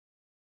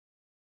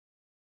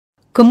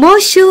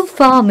Commercial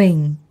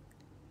farming.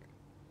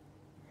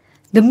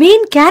 The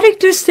main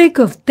characteristic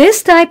of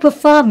this type of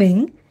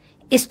farming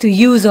is the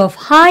use of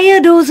higher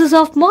doses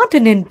of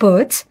modern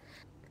inputs.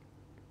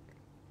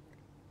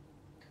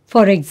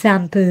 For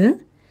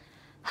example,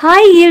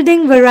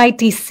 high-yielding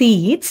variety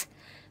seeds,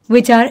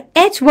 which are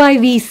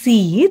HYV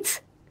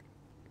seeds,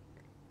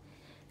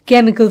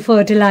 chemical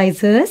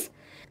fertilizers,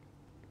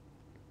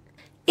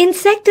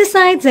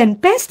 insecticides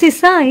and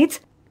pesticides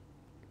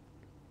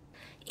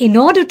in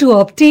order to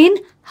obtain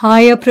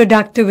higher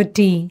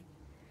productivity.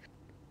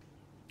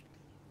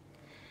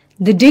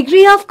 The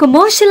degree of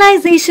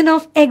commercialization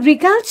of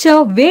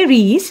agriculture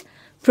varies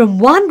from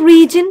one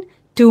region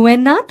to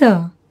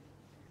another.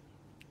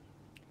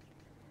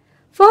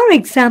 For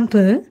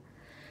example,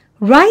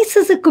 rice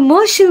is a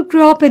commercial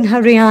crop in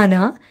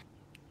Haryana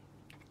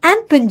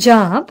and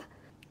Punjab,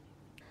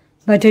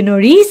 but in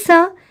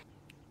Orissa,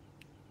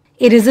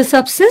 it is a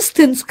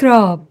subsistence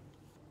crop.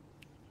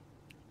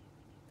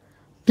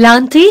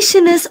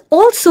 Plantation is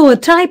also a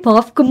type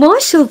of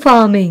commercial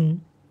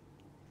farming.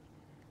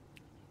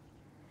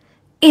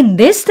 In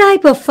this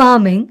type of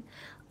farming,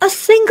 a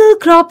single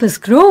crop is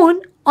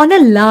grown on a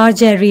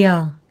large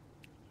area.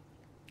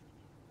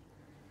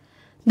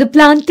 The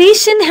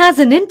plantation has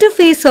an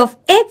interface of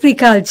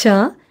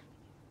agriculture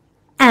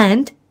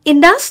and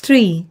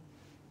industry.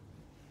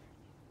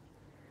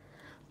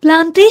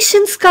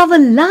 Plantations cover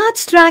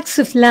large tracts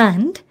of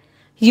land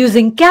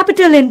using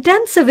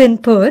capital-intensive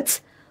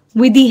inputs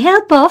with the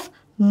help of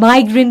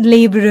migrant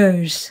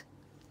laborers.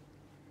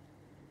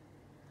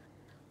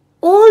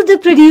 All the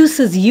produce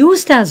is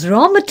used as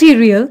raw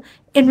material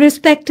in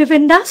respective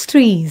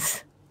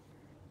industries.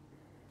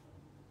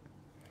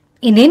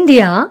 In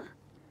India,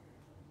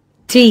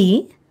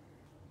 tea,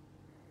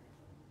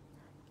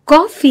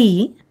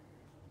 coffee,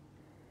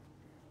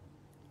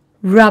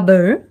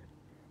 rubber,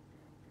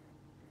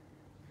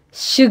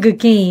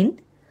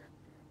 sugarcane,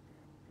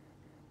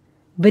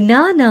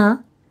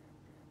 banana,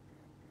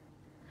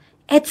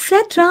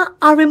 etc.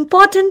 are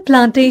important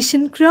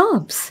plantation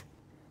crops.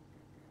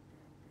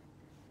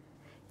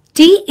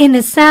 Tea in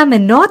Assam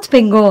and North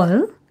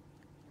Bengal,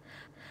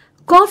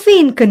 coffee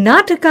in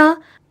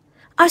Karnataka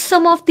are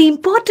some of the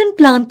important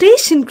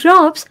plantation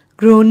crops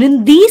grown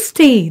in these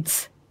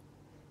states.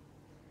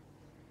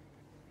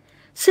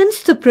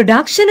 Since the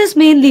production is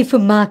mainly for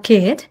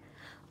market,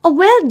 a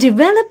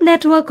well-developed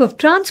network of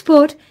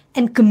transport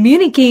and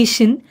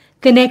communication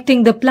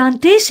connecting the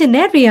plantation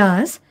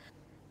areas,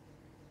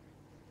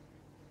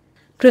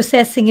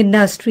 processing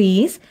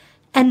industries,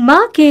 and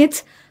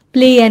markets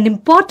play an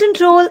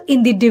important role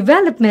in the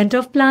development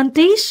of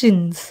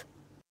plantations.